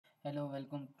Hello,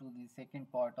 welcome to the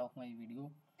second part of my video.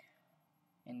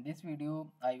 In this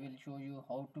video, I will show you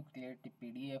how to create a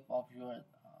PDF of your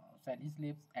salary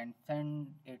slips and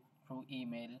send it through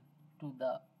email to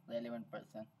the relevant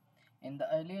person. In the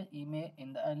earlier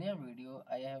video,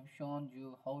 I have shown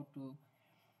you how to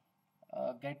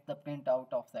get the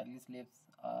printout of salary slips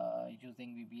using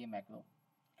VBA macro.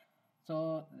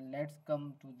 So let's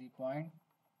come to the point.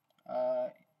 Uh,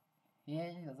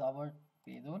 Here is our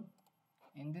payroll.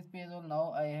 In this payroll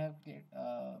now I have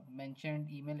mentioned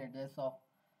email address of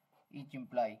each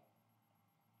employee,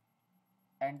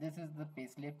 and this is the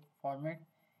payslip format.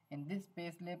 In this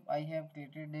payslip I have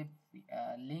created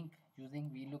a link using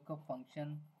VLOOKUP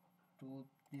function to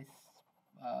this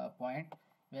point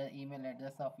where email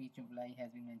address of each employee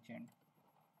has been mentioned.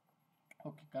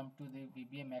 Okay, come to the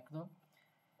VBA macro,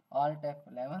 Alt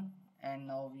F11, and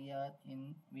now we are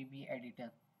in VBA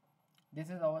editor. This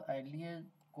is our earlier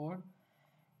code.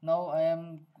 Now I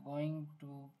am going to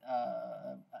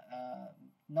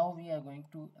now we are going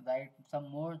to write some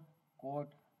more code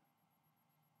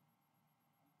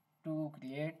to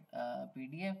create a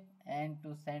PDF and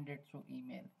to send it through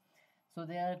email. So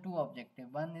there are two objectives.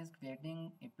 One is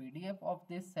creating a PDF of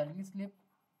this salary slip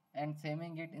and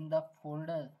saving it in the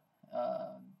folder,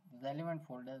 uh, relevant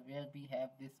folder where we have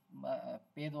this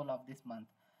payroll of this month.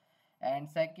 And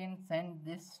second, send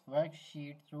this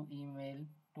worksheet through email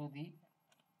to the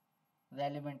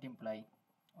relevant employee.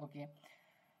 Okay,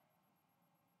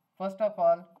 first of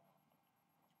all,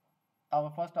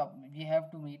 we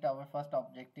have to meet our first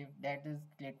objective, that is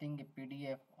creating a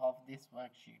PDF of this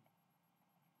worksheet.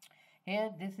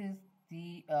 Here this is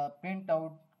the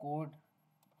printout code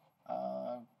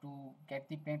to get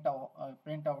the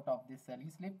printout of this salary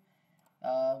slip.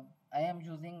 I am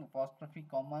using apostrophe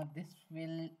comma. This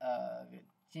will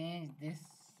change this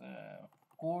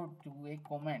code to a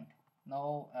comment.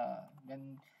 Now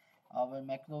when our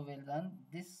macro will run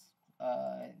this,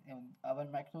 our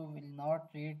macro will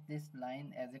not treat this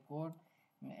line as a code.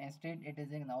 Instead it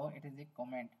is a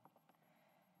comment.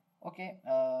 Okay,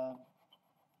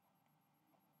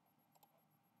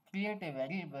 create a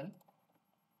variable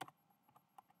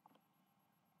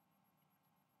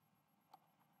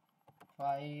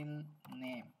file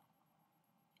name.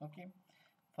 Okay,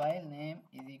 file name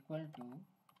is equal to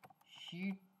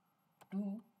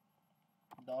sheet2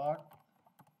 dot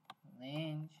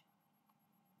range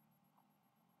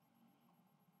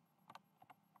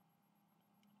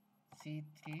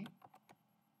c3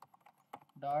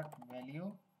 dot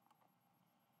value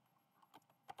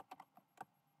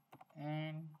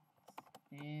and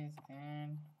space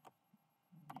and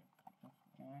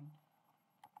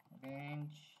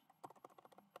range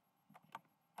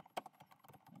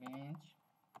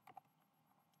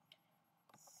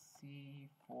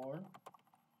c4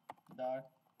 dot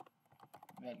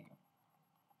value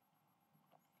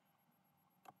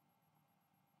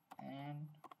and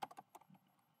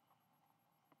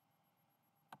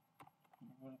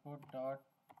double quote dot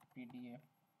pdf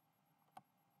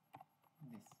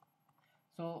this.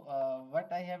 So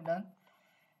what I have done,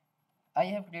 I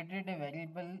have created a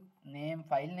variable name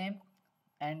file name.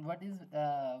 And what is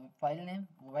file name?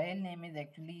 File name is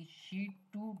actually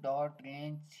sheet2 dot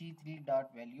range c3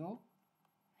 dot value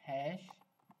hash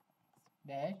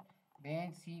dash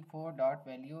range c4 dot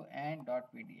value and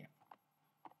dot pdf.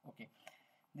 Okay,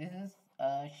 this is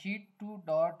sheet2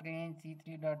 dot range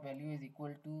c3 dot value is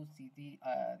equal to c3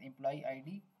 employee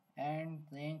id, and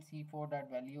range c4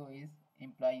 dot value is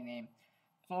employee name.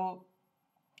 So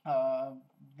uh,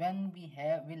 when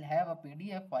will have a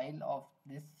PDF file of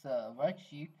this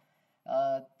worksheet,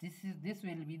 this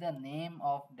will be the name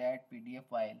of that PDF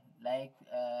file, like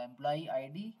employee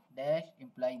ID dash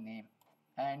employee name,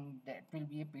 and that will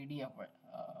be a PDF.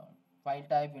 File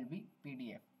type will be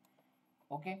PDF.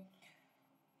 Okay,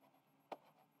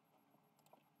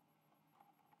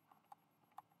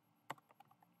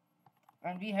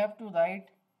 and we have to write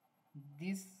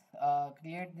this,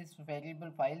 create this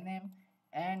variable file name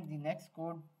and the next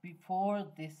code before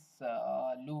this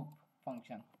loop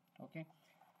function. Okay,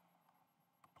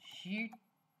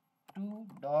 sheet2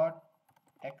 dot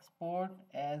export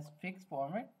as fixed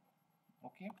format.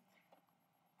 Okay,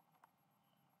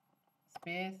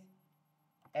 space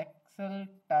excel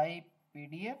type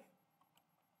pdf.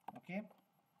 Okay,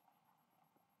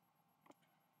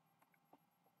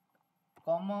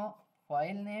 comma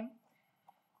file name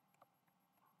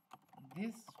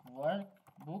this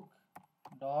workbook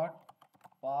dot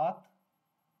path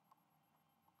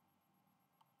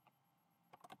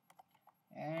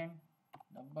and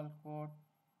double quote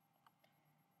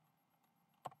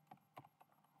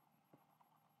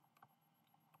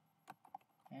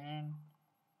and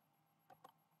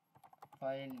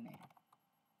file name.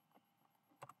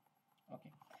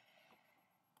 Okay,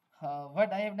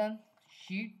 what I have done,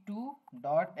 sheet 2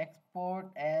 dot export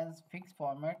as fixed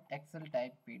format Excel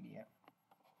type PDF.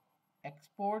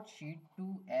 Export sheet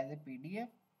 2 as a PDF.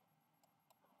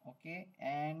 Okay,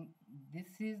 and this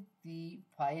is the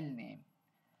file name.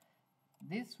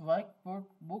 This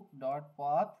workbook dot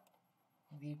path,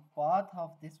 the path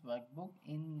of this workbook,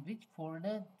 in which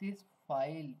folder this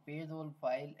file, payroll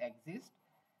file exists,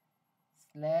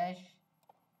 slash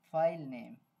file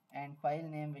name, and file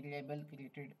name variable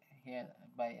created here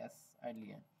by us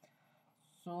earlier.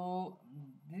 So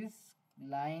this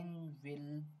line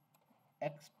will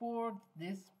export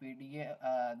this PDF,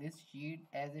 this sheet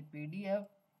as a PDF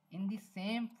in the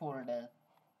same folder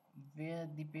where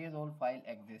the payroll file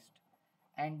exists,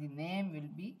 and the name will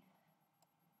be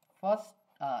first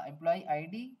employee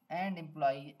ID and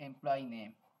employee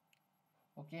name.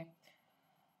 Okay,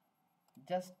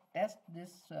 just test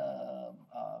this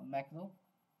macro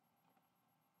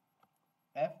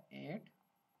F8.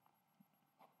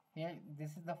 Here,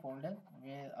 this is the folder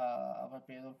where our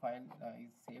payroll file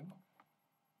is saved.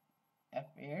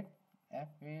 F8,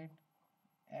 F8,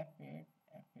 F8,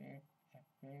 F8,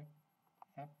 F8,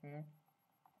 F8,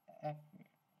 F8.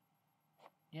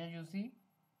 Here you see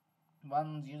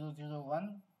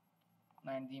 1001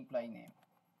 and the employee name,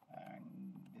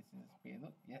 and this is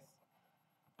payroll. Yes.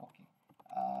 Okay.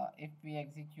 If we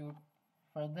execute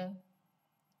further,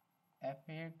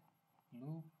 F8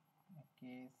 loop.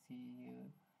 Okay, see here.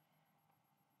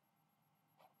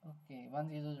 Okay,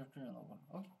 1001.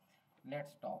 Okay,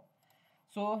 let's stop.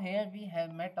 So here we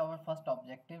have met our first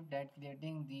objective, that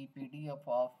creating the PDF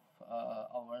of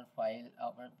our file,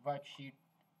 our worksheet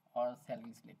or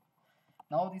salary slip.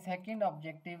 Now the second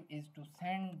objective is to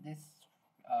send this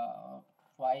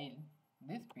file,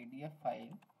 this PDF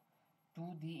file,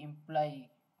 to the employee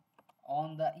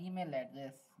on the email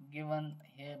address given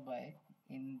here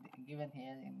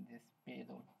in this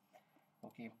payroll.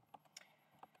 Okay.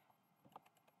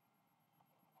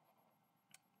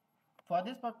 For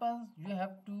this purpose, you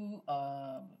have to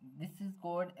this is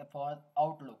code for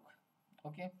Outlook.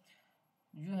 Okay,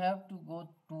 you have to go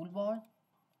toolbar,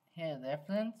 here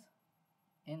reference,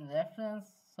 in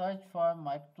reference search for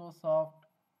Microsoft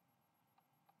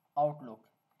Outlook.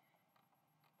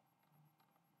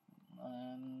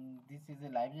 This is a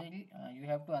library. You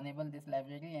have to enable this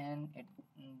library, and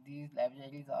these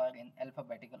libraries are in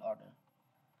alphabetical order.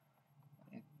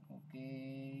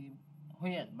 Okay,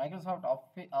 here Microsoft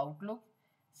Outlook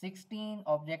 16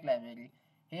 object library.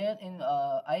 Here in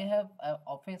I have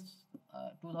Office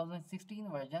 2016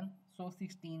 version, so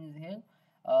 16 is here.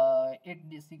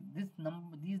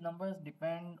 These numbers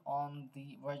depend on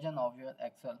the version of your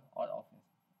Excel or Office.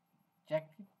 Check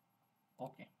it.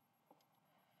 Okay.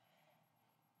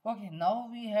 Okay, now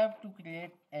we have to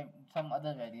create some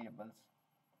other variables.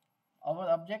 Our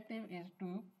objective is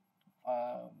to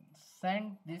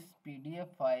send this PDF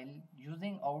file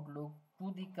using Outlook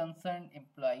to the concerned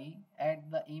employee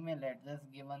at the email address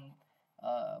given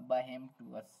by him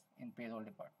to us in payroll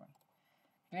department.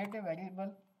 Create a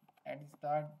variable at the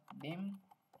start, dim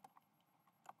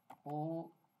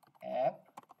o app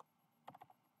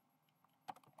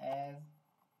as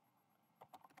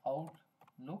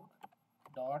outlook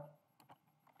dot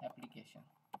application.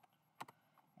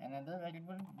 Another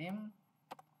variable, dim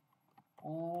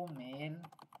o mail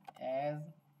as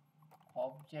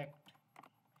object.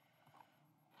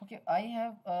 Okay, I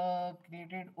have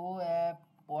created o app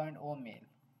and o mail.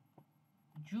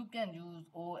 You can use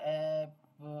o app,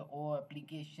 o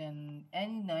application,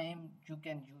 any name you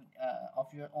can use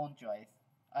of your own choice.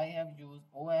 I have used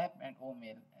o app and o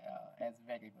mail as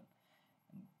variable.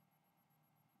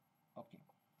 Okay.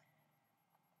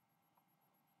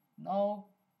 Now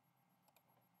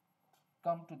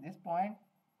come to this point.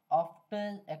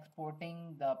 After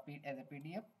exporting the as a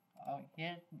PDF,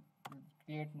 here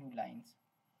create new lines.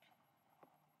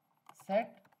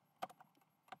 Set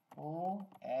o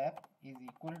app is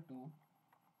equal to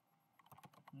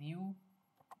new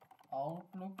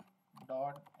outlook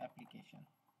dot application.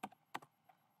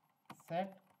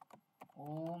 Set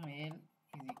o mail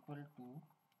is equal to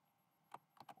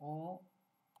o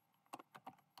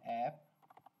app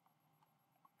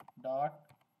dot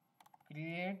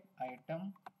create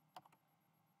item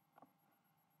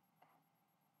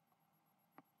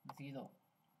 0.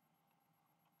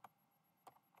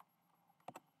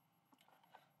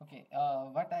 Okay,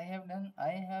 what I have done,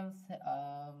 I have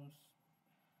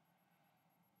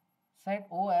set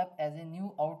o app as a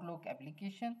new Outlook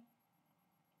application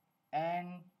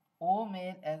and o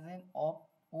mail as an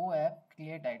o app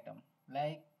create item,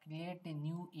 like create a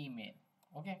new email.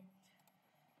 Okay,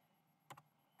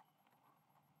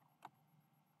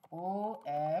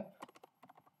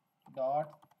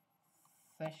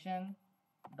 session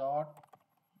dot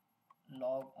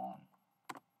log on.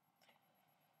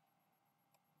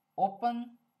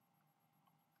 Open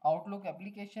Outlook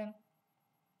application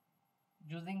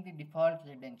using the default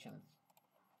credentials.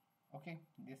 Okay,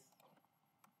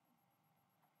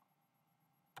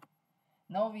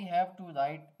 now we have to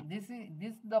write this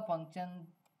the function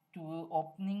to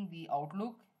opening the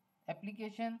Outlook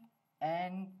application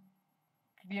and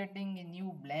creating a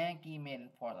new blank email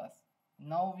for us.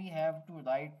 Now we have to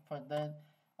write further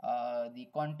the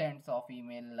contents of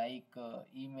email, like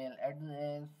email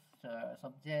address,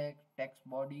 subject, text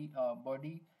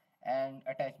body and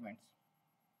attachments.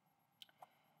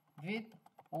 With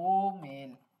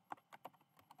mail,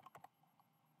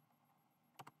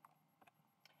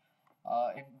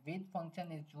 with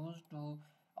function is used to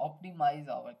optimize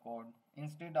our code.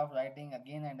 Instead of writing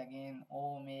again and again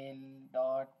mail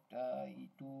dot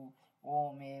to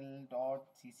mail dot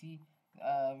cc,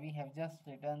 we have just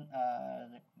written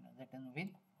with,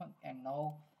 and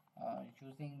now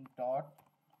using dot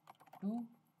to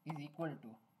is equal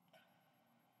to.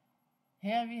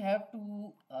 Here we have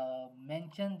to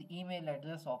mention the email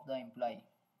address of the employee.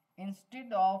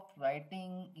 Instead of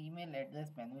writing email address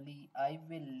manually, I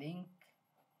will link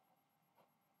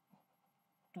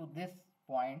to this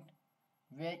point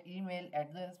where email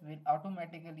address will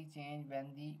automatically change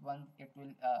when the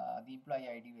employee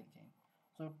ID will change.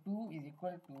 So 2 is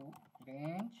equal to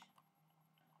range,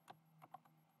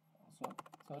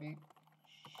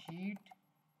 sheet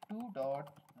 2 dot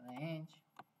range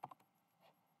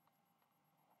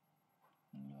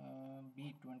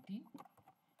b20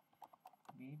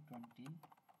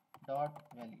 dot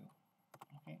value.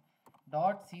 Okay,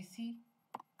 dot cc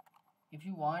if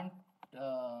you want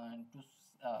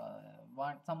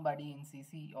want somebody in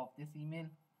cc of this email.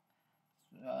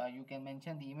 You can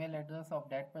mention the email address of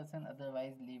that person,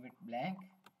 otherwise leave it blank.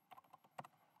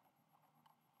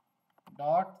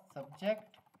 Dot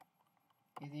subject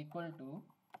is equal to,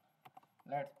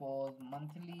 let's suppose,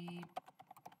 monthly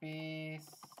pay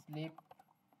slip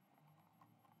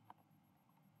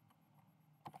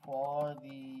for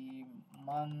the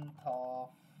month of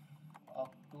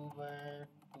October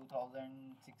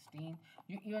 2016.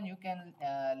 You can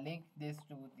link this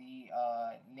to the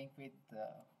link with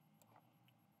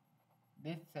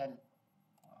this cell,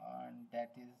 and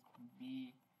that is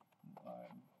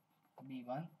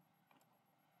B1.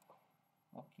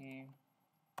 Okay,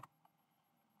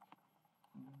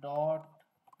 dot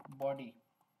body.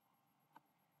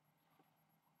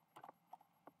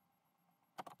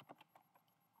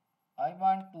 I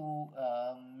want to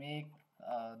make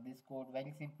this code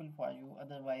very simple for you,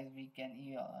 otherwise we can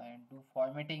do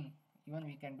formatting. Even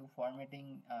we can do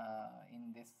formatting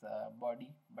in this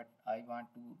body, but I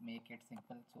want to make it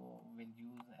simple, so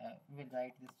we'll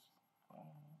write this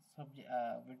subject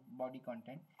with body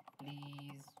content.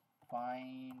 Please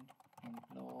find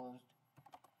enclosed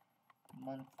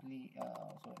monthly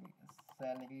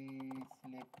salary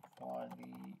slip for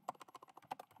the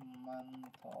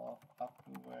month of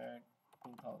October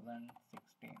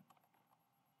 2016.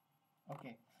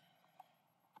 Okay,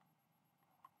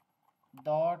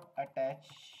 dot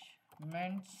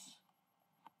attachments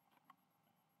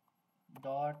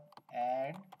dot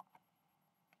add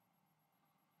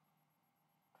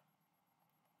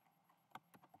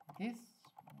this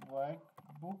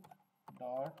workbook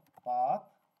dot path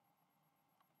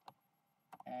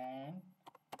and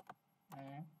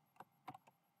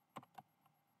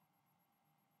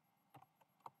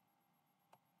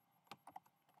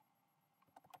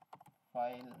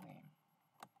file name.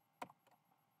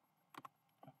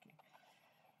 Okay,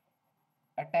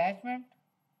 attachment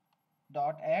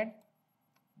dot add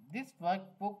this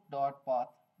workbook dot path,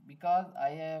 because I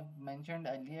have mentioned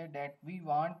earlier that we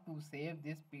want to save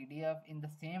this PDF in the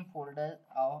same folder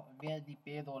where the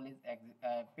payroll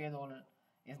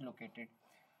is located.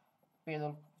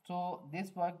 Payroll. So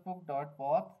this workbook dot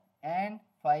path and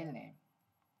file name.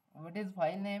 What is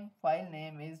file name? File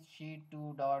name is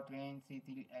sheet2 dot range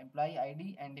c3 employee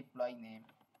ID and employee name.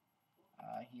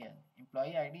 Here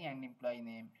employee ID and employee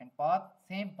name, and path,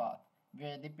 same path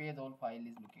where the payroll file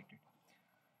is located.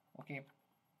 Okay,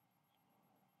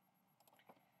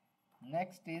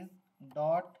 next is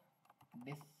dot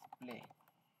display.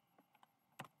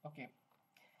 Okay,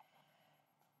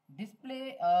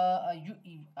 display,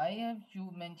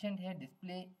 you mentioned here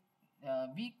display.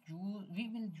 We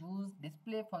will use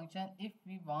display function if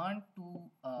we want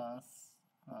to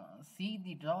see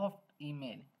the draft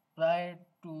email prior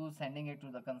to sending it to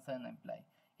the concerned employee.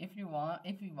 If we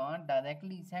want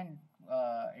directly send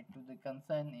it to the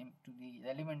to the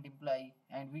relevant employee,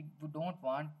 and we don't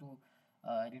want to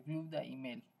review the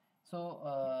email,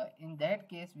 So in that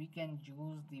case we can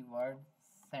use the word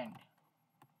send.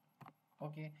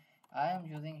 Okay, I am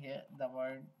using here the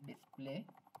word display,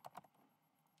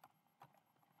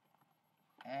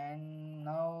 and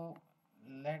now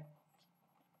let's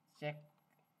check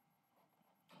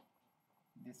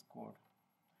this code.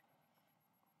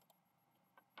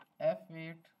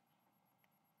 F8.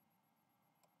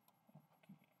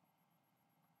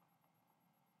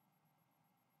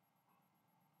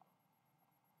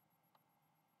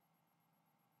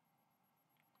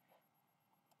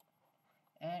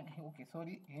 And okay,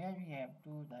 sorry, here we have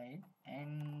to write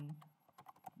and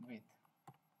with,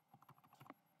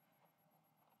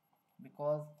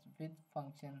 because with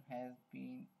function has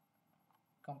been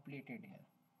completed here.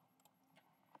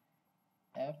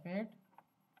 F8,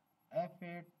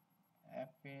 F8,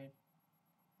 F8,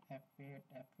 F8,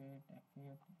 F8,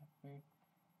 F8, F8,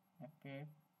 F8,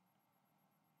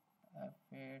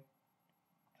 F8,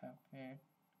 F8, F8,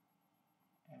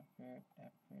 F8,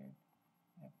 F8,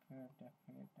 F8,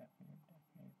 F8,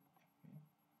 F8,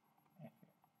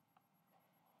 F8.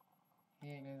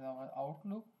 Here is our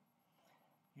Outlook.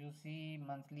 You see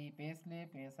monthly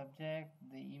payslip, a subject,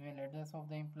 the email address of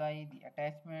the employee, the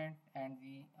attachment, and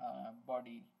the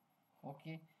body.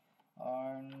 Okay,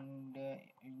 and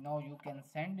now you can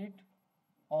send it,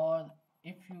 or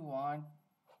if you want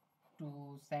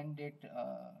to send it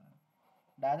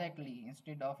directly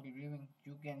instead of reviewing,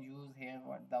 you can use here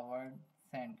what the word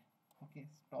send. Okay,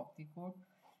 stop the code,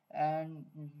 and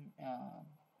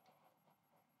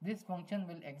this function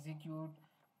will execute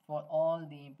for all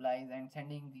the employees and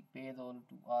sending the payroll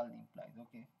to all the employees.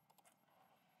 Okay,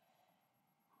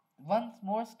 one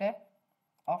more step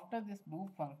after this do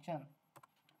function,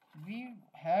 we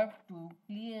have to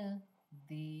clear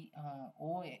the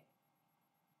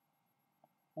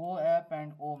OApp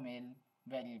and OMail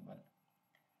variable.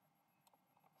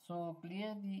 So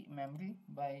clear the memory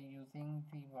by using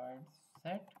the word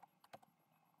set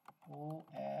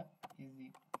OApp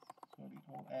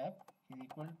OApp is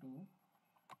equal to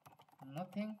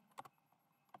nothing,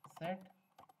 set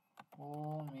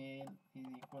OMail is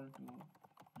equal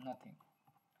to nothing,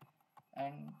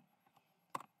 and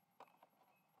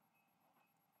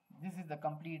this is the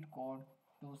complete code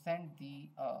to send the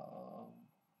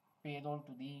payroll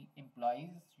to the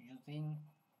employees using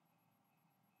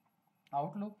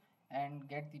Outlook and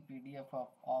get the PDF of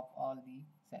all the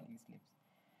salary slips.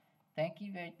 Thank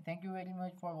you very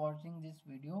much for watching this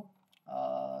video.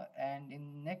 And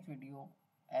in next video,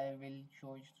 I will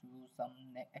show you some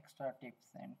extra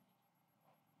tips and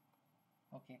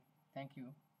okay. Thank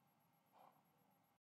you.